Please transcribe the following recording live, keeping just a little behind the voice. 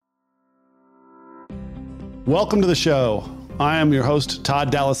Welcome to the show. I am your host, Todd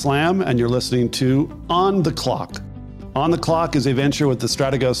Dallas Lamb, and you're listening to On the Clock. On the Clock is a venture with the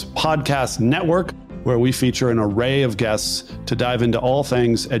Strategos Podcast Network, where we feature an array of guests to dive into all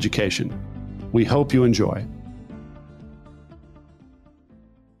things education. We hope you enjoy.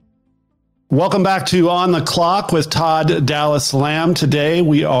 Welcome back to On the Clock with Todd Dallas Lamb. Today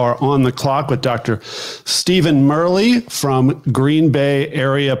we are on the clock with Dr. Stephen Murley from Green Bay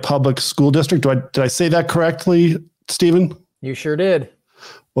Area Public School District. Did I say that correctly, Stephen? You sure did.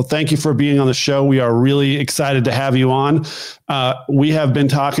 Well, thank you for being on the show. We are really excited to have you on. We have been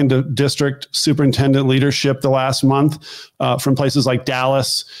talking to district superintendent leadership the last month from places like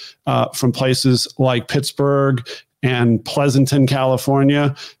Dallas, from places like Pittsburgh, and Pleasanton,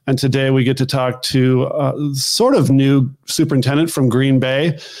 California. And today we get to talk to sort of new superintendent from Green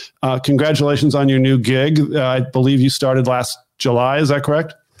Bay. Congratulations on your new gig. I believe you started last July. Is that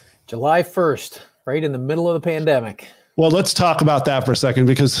correct? July 1st, right in the middle of the pandemic. Well, let's talk about that for a second,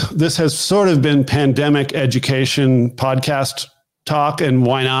 because this has sort of been pandemic education podcast talk, and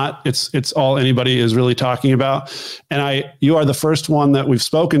why not? It's all anybody is really talking about. And you are the first one that we've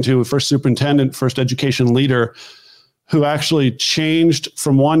spoken to, first superintendent, first education leader, who actually changed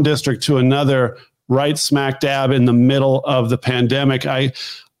from one district to another right smack dab in the middle of the pandemic. I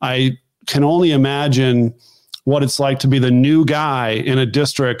can only imagine what it's like to be the new guy in a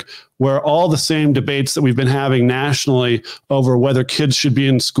district where all the same debates that we've been having nationally over whether kids should be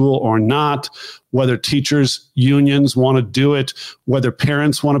in school or not, whether teachers' unions want to do it, whether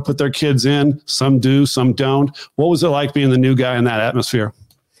parents want to put their kids in, some do, some don't. What was it like being the new guy in that atmosphere?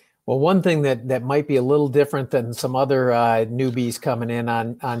 Well, one thing that might be a little different than some other newbies coming in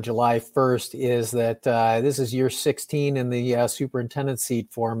on July 1st is that this is year 16 in the superintendent seat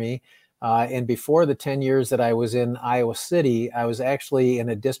for me. And before the 10 years that I was in Iowa City, I was actually in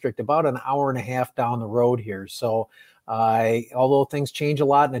a district about an hour and a half down the road here. So although things change a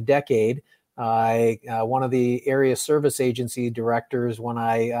lot in a decade, one of the area service agency directors when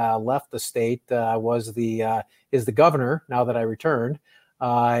I left the state is the governor, now that I returned.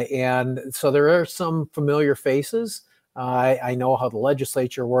 And so there are some familiar faces. I know how the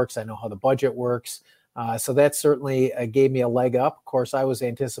legislature works. I know how the budget works. So that certainly gave me a leg up. Of course, I was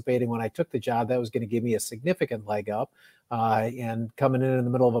anticipating when I took the job that was going to give me a significant leg up. And coming in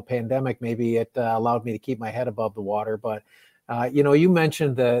the middle of a pandemic, maybe it allowed me to keep my head above the water. But, you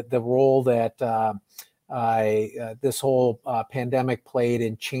mentioned the role that this whole pandemic played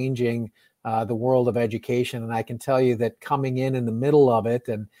in changing the world of education. And I can tell you that coming in the middle of it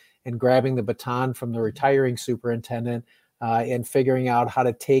and grabbing the baton from the retiring superintendent and figuring out how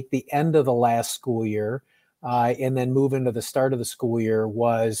to take the end of the last school year and then move into the start of the school year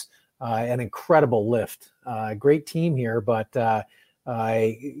was an incredible lift. Great team here, but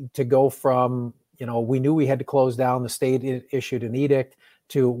to go from, we knew we had to close down, the state issued an edict,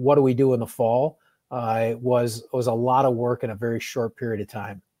 to what do we do in the fall was a lot of work in a very short period of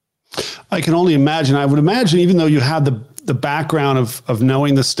time. I can only imagine. I would imagine, even though you had the background of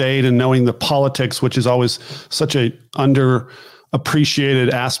knowing the state and knowing the politics, which is always such a underappreciated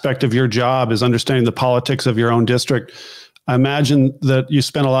aspect of your job, is understanding the politics of your own district. I imagine that you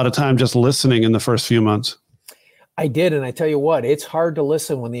spent a lot of time just listening in the first few months. I did. And I tell you what, it's hard to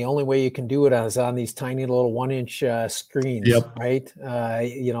listen when the only way you can do it is on these tiny little 1-inch screens, Yep. Right?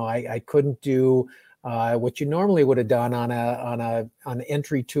 I couldn't do what you normally would have done on an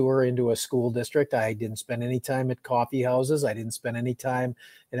entry tour into a school district. I didn't spend any time at coffee houses. I didn't spend any time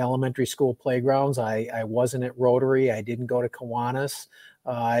at elementary school playgrounds. I wasn't at Rotary. I didn't go to Kiwanis.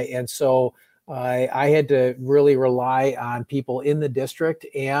 And so I had to really rely on people in the district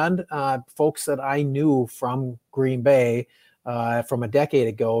and folks that I knew from Green Bay from a decade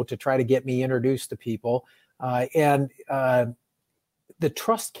ago to try to get me introduced to people. And the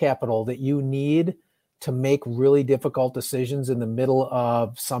trust capital that you need to make really difficult decisions in the middle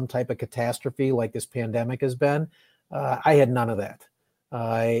of some type of catastrophe like this pandemic has been, I had none of that.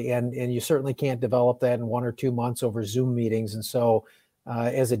 And you certainly can't develop that in 1 or 2 months over Zoom meetings. And so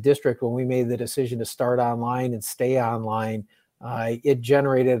as a district, when we made the decision to start online and stay online, it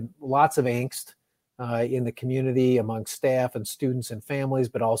generated lots of angst in the community among staff and students and families,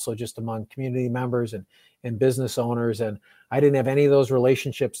 but also just among community members and business owners. And I didn't have any of those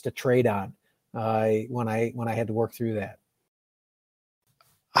relationships to trade on when I had to work through that.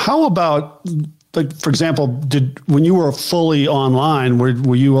 How about, like, for example, when you were fully online,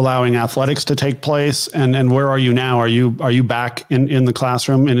 were you allowing athletics to take place? And where are you now? Are you back in the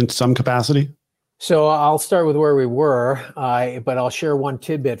classroom and in some capacity? So I'll start with where we were, but I'll share one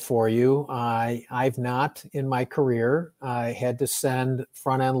tidbit for you. I've not, in my career, had to send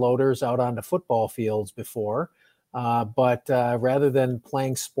front-end loaders out onto football fields before. But rather than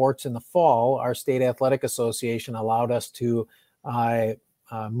playing sports in the fall, our state athletic association allowed us to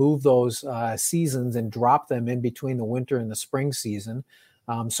move those seasons and drop them in between the winter and the spring season.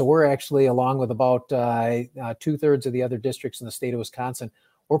 So we're actually, along with about 2/3 of the other districts in the state of Wisconsin,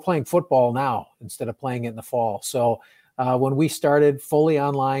 we're playing football now instead of playing it in the fall. So when we started fully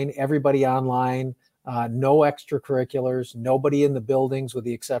online, everybody online, no extracurriculars, nobody in the buildings with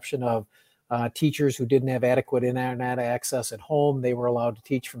the exception of teachers who didn't have adequate internet access at home. They were allowed to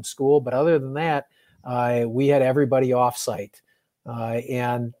teach from school. But other than that, we had everybody offsite.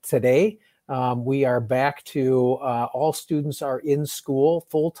 And today we are back to all students are in school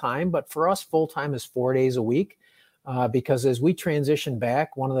full time. But for us, full time is 4 days a week. Because as we transition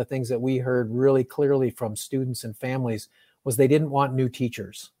back, one of the things that we heard really clearly from students and families was they didn't want new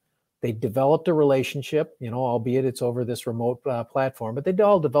teachers. They developed a relationship, albeit it's over this remote platform, but they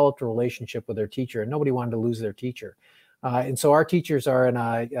all developed a relationship with their teacher, and nobody wanted to lose their teacher. And so our teachers are in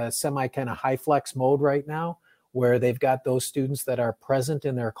a semi kind of high flex mode right now, where they've got those students that are present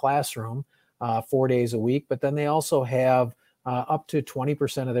in their classroom 4 days a week, but then they also have up to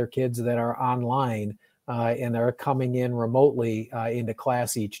 20% of their kids that are online. And they're coming in remotely into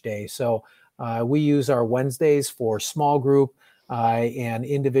class each day. So we use our Wednesdays for small group and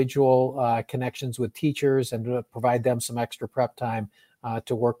individual connections with teachers and to provide them some extra prep time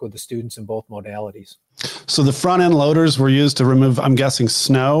to work with the students in both modalities. So the front end loaders were used to remove, I'm guessing,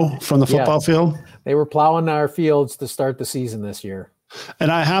 snow from the football field? They were plowing our fields to start the season this year.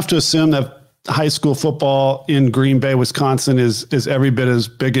 And I have to assume that high school football in Green Bay, Wisconsin is every bit as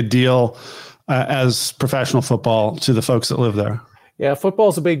big a deal as professional football to the folks that live there. Yeah, football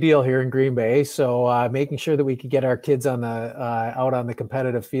is a big deal here in Green Bay. So making sure that we could get our kids on the out on the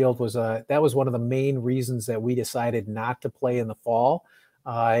competitive field was that was one of the main reasons that we decided not to play in the fall.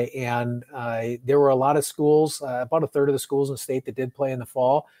 And there were a lot of schools, about 1/3 of the schools in the state that did play in the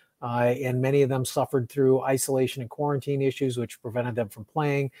fall. And many of them suffered through isolation and quarantine issues, which prevented them from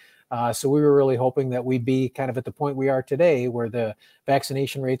playing. So we were really hoping that we'd be kind of at the point we are today, where the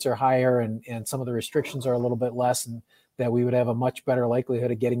vaccination rates are higher and some of the restrictions are a little bit less, and that we would have a much better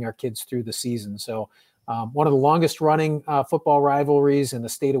likelihood of getting our kids through the season. So one of the longest running football rivalries in the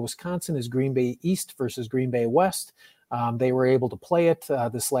state of Wisconsin is Green Bay East versus Green Bay West. They were able to play it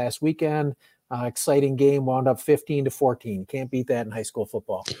this last weekend. Exciting game, wound up 15-14. Can't beat that in high school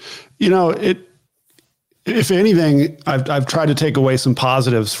football. If anything, I've tried to take away some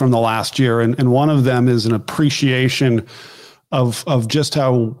positives from the last year. And one of them is an appreciation of just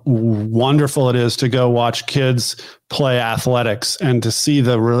how wonderful it is to go watch kids play athletics and to see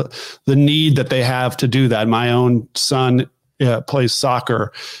the need that they have to do that. My own son plays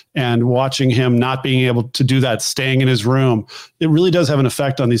soccer, and watching him not being able to do that, staying in his room, it really does have an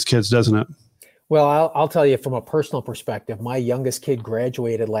effect on these kids, doesn't it? Well, I'll tell you from a personal perspective, my youngest kid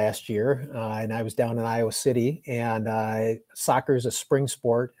graduated last year and I was down in Iowa City, and soccer is a spring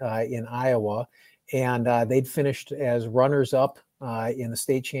sport in Iowa. And they'd finished as runners up in the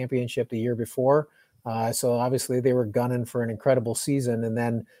state championship the year before. So obviously they were gunning for an incredible season. And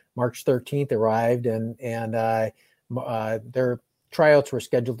then March 13th arrived and their tryouts were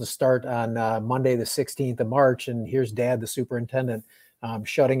scheduled to start on Monday, the 16th of March. And here's Dad, the superintendent,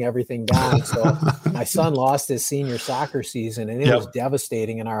 shutting everything down. So my son lost his senior soccer season, and it was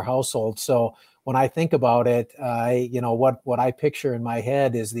devastating in our household. So when I think about it, what I picture in my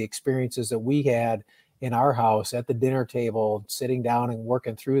head is the experiences that we had in our house at the dinner table, sitting down and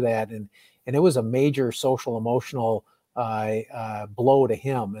working through that. And it was a major social, emotional blow to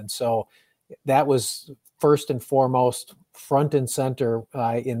him. And so that was first and foremost front and center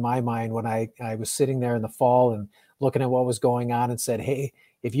in my mind when I was sitting there in the fall and looking at what was going on and said, hey,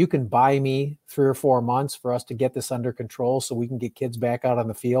 if you can buy me 3 or 4 months for us to get this under control so we can get kids back out on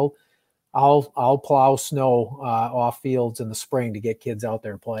the field, I'll plow snow off fields in the spring to get kids out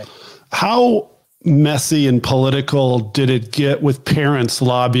there and play. How messy and political did it get with parents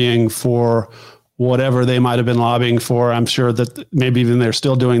lobbying for whatever they might have been lobbying for? I'm sure that maybe even they're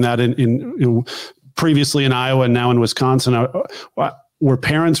still doing that in previously in Iowa and now in Wisconsin. Were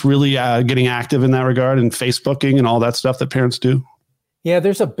parents really getting active in that regard, and Facebooking and all that stuff that parents do? Yeah,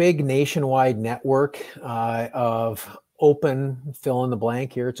 there's a big nationwide network of open, fill in the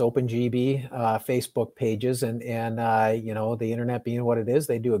blank here, it's OpenGB Facebook pages, and the internet being what it is,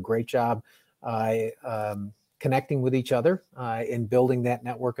 they do a great job connecting with each other and building that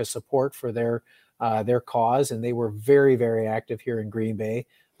network of support for their cause. And they were very, very active here in Green Bay.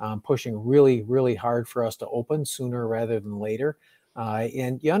 pushing really, really hard for us to open sooner rather than later.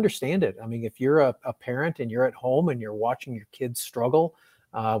 And you understand it. I mean, if you're a parent and you're at home and you're watching your kids struggle,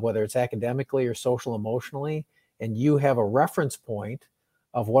 whether it's academically or social emotionally, and you have a reference point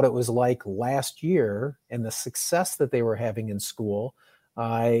of what it was like last year and the success that they were having in school,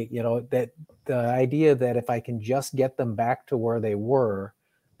 that the idea that if I can just get them back to where they were,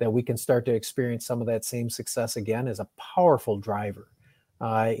 that we can start to experience some of that same success again is a powerful driver.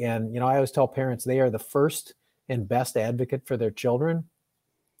 And I always tell parents they are the first and best advocate for their children.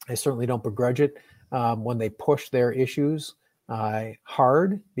 I certainly don't begrudge it when they push their issues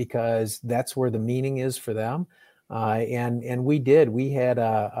hard, because that's where the meaning is for them. And we had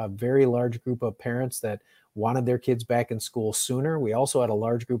a very large group of parents that wanted their kids back in school sooner. We also had a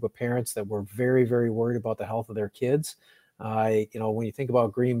large group of parents that were very, very worried about the health of their kids. When you think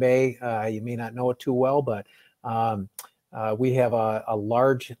about Green Bay, you may not know it too well, but we have a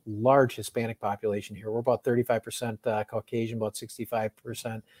large Hispanic population here. We're about 35% Caucasian, about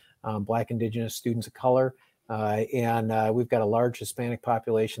 65% Black, Indigenous students of color. And we've got a large Hispanic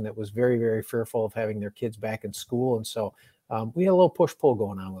population that was very, very fearful of having their kids back in school. And so we had a little push-pull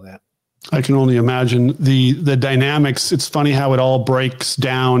going on with that. I can only imagine the dynamics. It's funny how it all breaks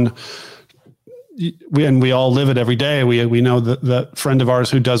down. We all live it every day. We know that friend of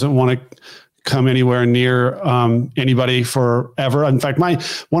ours who doesn't want to come anywhere near anybody forever. In fact,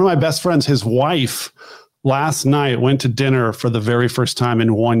 one of my best friends, his wife, last night went to dinner for the very first time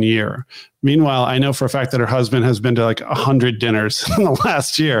in 1 year. Meanwhile, I know for a fact that her husband has been to like 100 dinners in the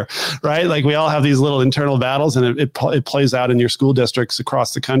last year, right? Like we all have these little internal battles, and it plays out in your school districts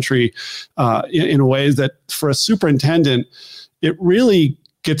across the country in ways that for a superintendent, it really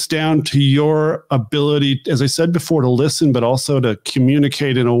gets down to your ability, as I said before, to listen, but also to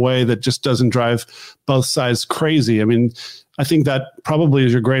communicate in a way that just doesn't drive both sides crazy. I mean, I think that probably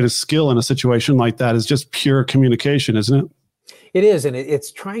is your greatest skill in a situation like that, is just pure communication, isn't it? It is. And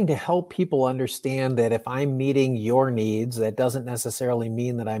it's trying to help people understand that if I'm meeting your needs, that doesn't necessarily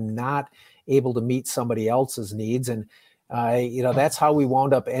mean that I'm not able to meet somebody else's needs. And that's how we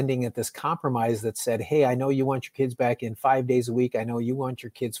wound up ending at this compromise that said, hey, I know you want your kids back in 5 days a week. I know you want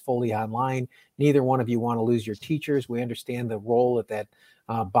your kids fully online. Neither one of you want to lose your teachers. We understand the role that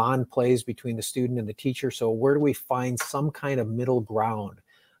bond plays between the student and the teacher. So where do we find some kind of middle ground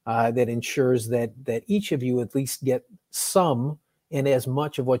that ensures that each of you at least get some and as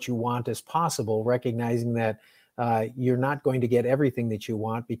much of what you want as possible, recognizing that you're not going to get everything that you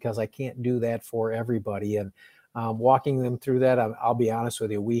want, because I can't do that for everybody. And walking them through that, I'll be honest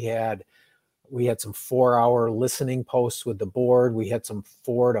with you, we had some 4-hour listening posts with the board. We had some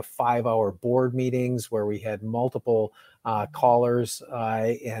 4 to 5 hour board meetings where we had multiple callers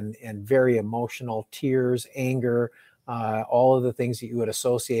and very emotional tears, anger, all of the things that you would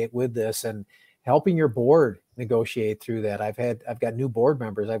associate with this, and helping your board negotiate through that. I've got new board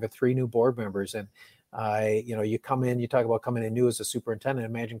members. I have 3 new board members, and you come in, you talk about coming in new as a superintendent.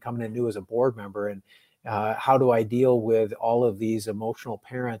 Imagine coming in new as a board member, and how do I deal with all of these emotional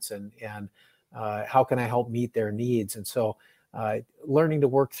parents, and how can I help meet their needs? And so learning to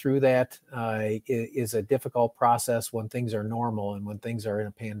work through that is a difficult process when things are normal, and when things are in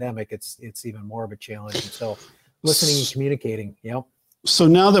a pandemic, it's even more of a challenge. And so listening and communicating. Yep. So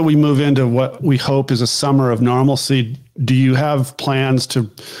now that we move into what we hope is a summer of normalcy, do you have plans to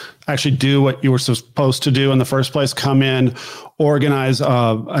actually do what you were supposed to do in the first place? Come in, organize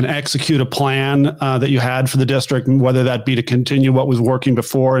and execute a plan that you had for the district, whether that be to continue what was working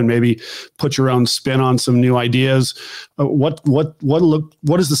before and maybe put your own spin on some new ideas. What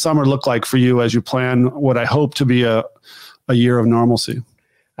does the summer look like for you as you plan what I hope to be a year of normalcy?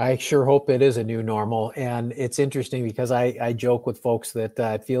 I sure hope it is a new normal. And it's interesting because I joke with folks that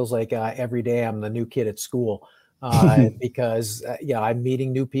it feels like every day I'm the new kid at school because I'm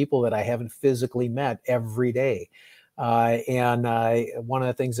meeting new people that I haven't physically met every day. And one of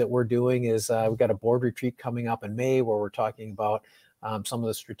the things that we're doing is we've got a board retreat coming up in May where we're talking about some of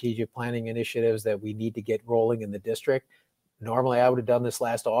the strategic planning initiatives that we need to get rolling in the district. Normally, I would have done this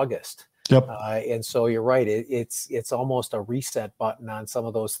last August. Yep. And so you're right. It's almost a reset button on some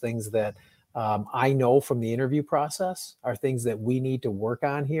of those things that I know from the interview process are things that we need to work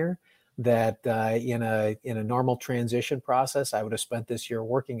on here. That in a normal transition process, I would have spent this year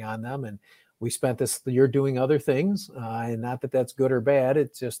working on them, and we spent this year doing other things. And not that that's good or bad.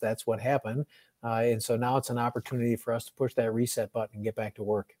 It's just that's what happened. And so now it's an opportunity for us to push that reset button and get back to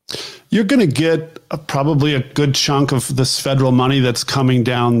work. You're going to get probably a good chunk of this federal money that's coming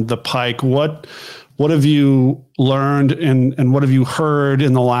down the pike. What have you learned and what have you heard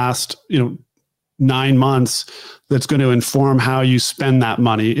in the last 9 months that's going to inform how you spend that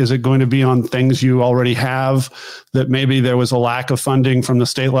money? Is it going to be on things you already have that maybe there was a lack of funding from the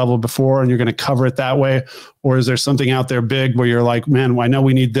state level before and you're going to cover it that way? Or is there something out there big where you're like, man, I know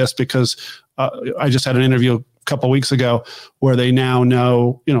we need this because I just had an interview a couple of weeks ago where they now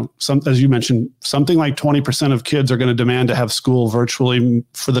know, as you mentioned, something like 20% of kids are going to demand to have school virtually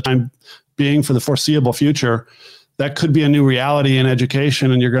for the time being, for the foreseeable future. That could be a new reality in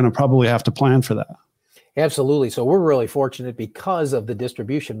education, and you're going to probably have to plan for that. Absolutely. So we're really fortunate because of the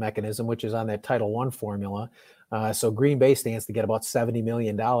distribution mechanism, which is on that Title I formula. So Green Bay stands to get about $70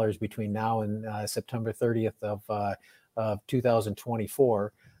 million between now and September 30th of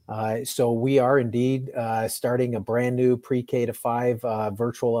 2024. So we are indeed starting a brand new pre-K to 5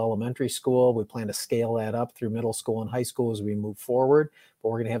 virtual elementary school. We plan to scale that up through middle school and high school as we move forward. But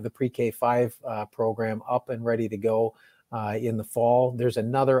we're going to have the pre-K 5 program up and ready to go in the fall. There's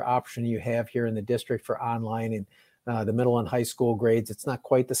another option you have here in the district for online and the middle and high school grades. It's not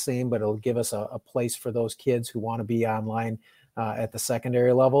quite the same, but it'll give us a place for those kids who want to be online at the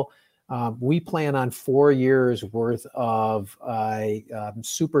secondary level. We plan on 4 years worth of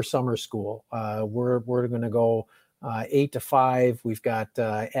super summer school. We're going to go 8 to 5. We've got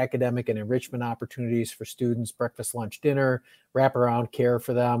academic and enrichment opportunities for students, breakfast, lunch, dinner, wraparound care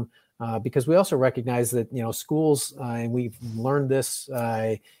for them. Because we also recognize that, schools, and we've learned this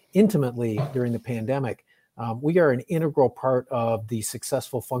intimately during the pandemic, we are an integral part of the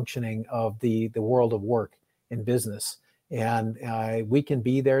successful functioning of the world of work and business. And we can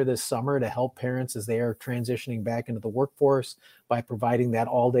be there this summer to help parents as they are transitioning back into the workforce by providing that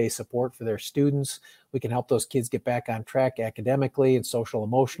all-day support for their students. We can help those kids get back on track academically and social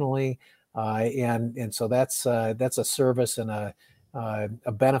emotionally. And so that's a service and a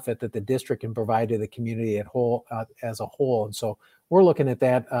benefit that the district can provide to the community as a whole. And so we're looking at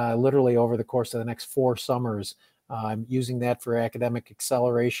that literally over the course of the next 4 summers, using that for academic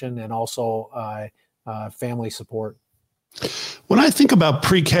acceleration and also family support. When I think about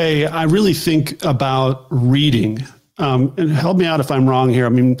pre-K, I really think about reading. And help me out if I'm wrong here. I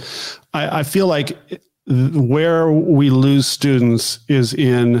mean, I feel like where we lose students is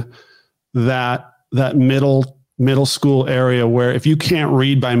in that middle school area where if you can't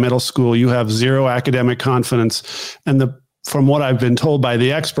read by middle school, you have zero academic confidence. And from what I've been told by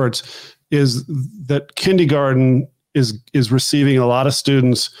the experts is that kindergarten is receiving a lot of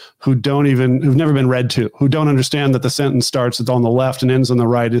students who've never been read to, who don't understand that the sentence starts on the left and ends on the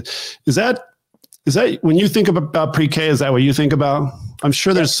right. Is that when you think about pre-K, is that what you think about? I'm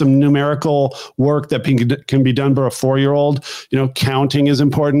sure there's some numerical work that can be done by a 4-year-old. Counting is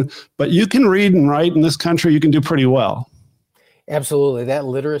important, but you can read and write in this country. You can do pretty well. Absolutely. That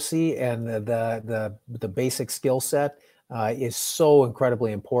literacy and the basic skill set is so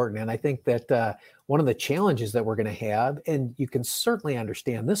incredibly important. And I think that one of the challenges that we're going to have, and you can certainly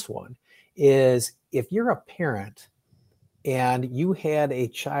understand this one, is if you're a parent and you had a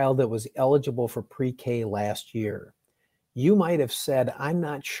child that was eligible for pre-K last year, you might have said, I'm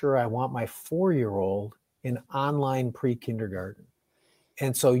not sure I want my 4-year-old in online pre-kindergarten.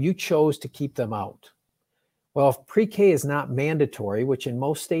 And so you chose to keep them out. Well, if pre-K is not mandatory, which in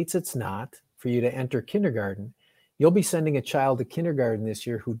most states it's not, for you to enter kindergarten, you'll be sending a child to kindergarten this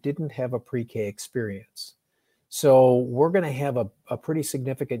year who didn't have a pre-K experience. So we're going to have a pretty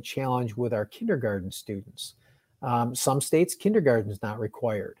significant challenge with our kindergarten students. Some states, kindergarten is not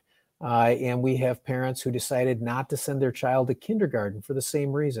required. And we have parents who decided not to send their child to kindergarten for the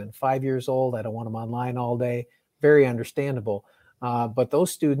same reason. 5 years old, I don't want them online all day. Very understandable. But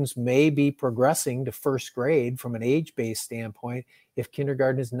those students may be progressing to first grade from an age-based standpoint if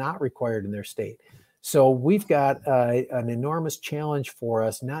kindergarten is not required in their state. So we've got an enormous challenge for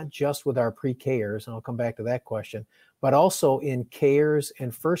us, not just with our pre-Kers, and I'll come back to that question, but also in Kers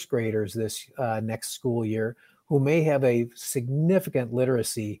and first graders this next school year who may have a significant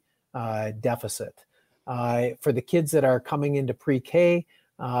literacy deficit. For the kids that are coming into pre-K,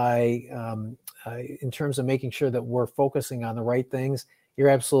 in terms of making sure that we're focusing on the right things, you're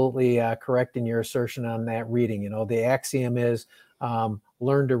absolutely correct in your assertion on that reading. The axiom is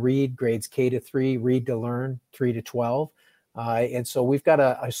learn to read, grades K to 3, read to learn, 3 to 12. And so we've got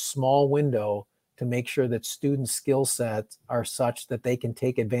a small window to make sure that student skill sets are such that they can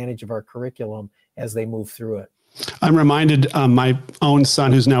take advantage of our curriculum as they move through it. I'm reminded my own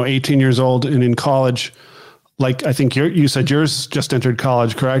son, who's now 18 years old and in college, like I think you said yours just entered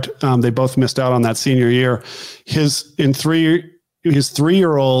college, correct? They both missed out on that senior year. In 3 his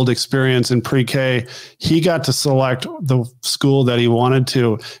 3-year-old experience in pre-K, he got to select the school that he wanted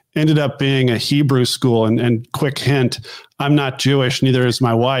to. Ended up being a Hebrew school. And quick hint, I'm not Jewish, neither is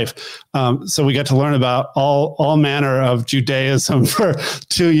my wife. So we got to learn about all manner of Judaism for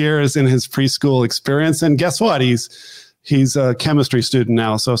 2 years in his preschool experience. And guess what? He's a chemistry student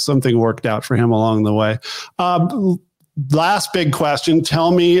now. So something worked out for him along the way. Last big question.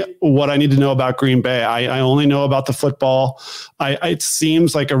 Tell me what I need to know about Green Bay. I only know about the football. It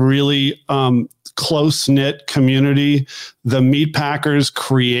seems like a really close-knit community. The Meat Packers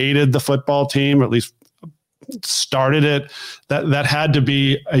created the football team, or at least started it. That had to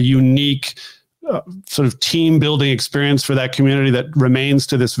be a unique sort of team building experience for that community that remains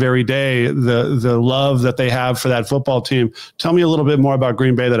to this very day. The love that they have for that football team. Tell me a little bit more about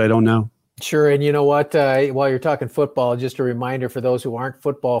Green Bay that I don't know. Sure. And you know what? While you're talking football, just a reminder for those who aren't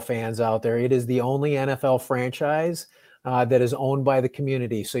football fans out there, it is the only NFL franchise that is owned by the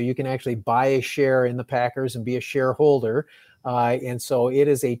community. So you can actually buy a share in the Packers and be a shareholder. And so it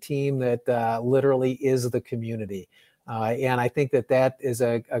is a team that literally is the community. And I think that is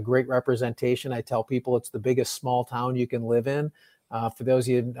a great representation. I tell people it's the biggest small town you can live in. For those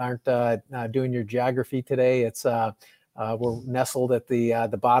of you who aren't doing your geography today, it's we're nestled at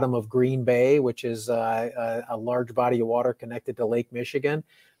the bottom of Green Bay, which is a large body of water connected to Lake Michigan.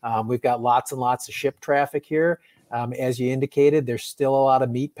 We've got lots and lots of ship traffic here. As you indicated, there's still a lot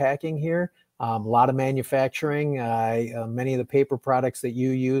of meat packing here, a lot of manufacturing. Many of the paper products that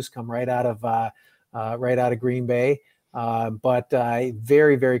you use come right out of Green Bay, but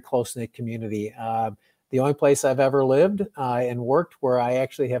very, very close-knit community. The only place I've ever lived and worked where I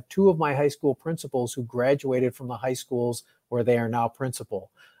actually have 2 of my high school principals who graduated from the high schools where they are now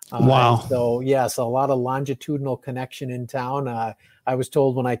principal. Wow. So yes, a lot of longitudinal connection in town. I was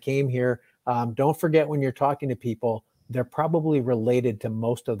told when I came here, don't forget when you're talking to people, they're probably related to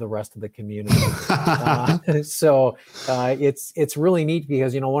most of the rest of the community. So it's really neat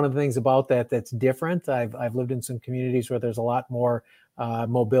because, one of the things about that's different. I've lived in some communities where there's a lot more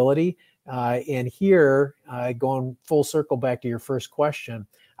mobility. And here, going full circle back to your first question,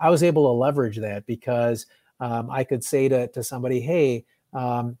 I was able to leverage that because I could say to somebody, hey,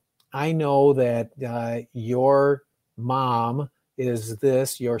 I know that your mom is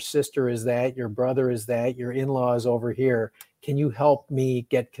this, your sister is that, your brother is that, your in-law is over here. Can you help me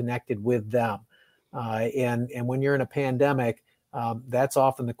get connected with them? And when you're in a pandemic, that's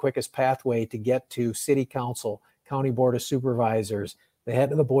often the quickest pathway to get to city council, county board of supervisors, the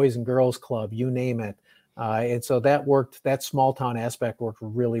head of the Boys and Girls Club, you name it. And so that small town aspect worked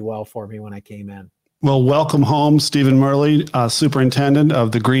really well for me when I came in. Well, welcome home, Stephen Murley, Superintendent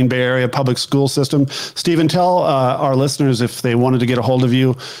of the Green Bay Area Public School System. Stephen, tell our listeners if they wanted to get a hold of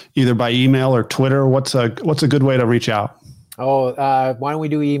you, either by email or Twitter, what's a good way to reach out? Oh, why don't we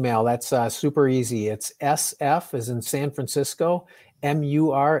do email? That's super easy. It's SF as in San Francisco,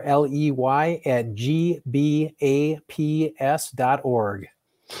 MURLEY at gbaps.org.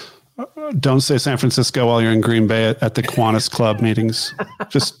 Don't say San Francisco while you're in Green Bay at the Kiwanis Club meetings.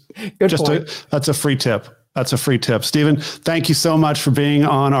 That's a free tip. That's a free tip. Stephen, thank you so much for being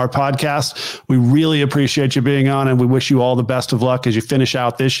on our podcast. We really appreciate you being on, and we wish you all the best of luck as you finish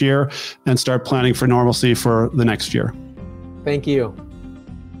out this year and start planning for normalcy for the next year. Thank you.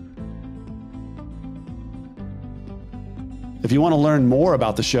 If you want to learn more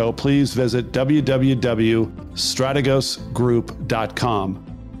about the show, please visit www.strategosgroup.com.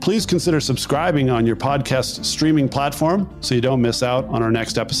 Please consider subscribing on your podcast streaming platform so you don't miss out on our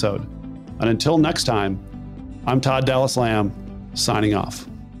next episode. And until next time, I'm Todd Dallas Lamb, signing off.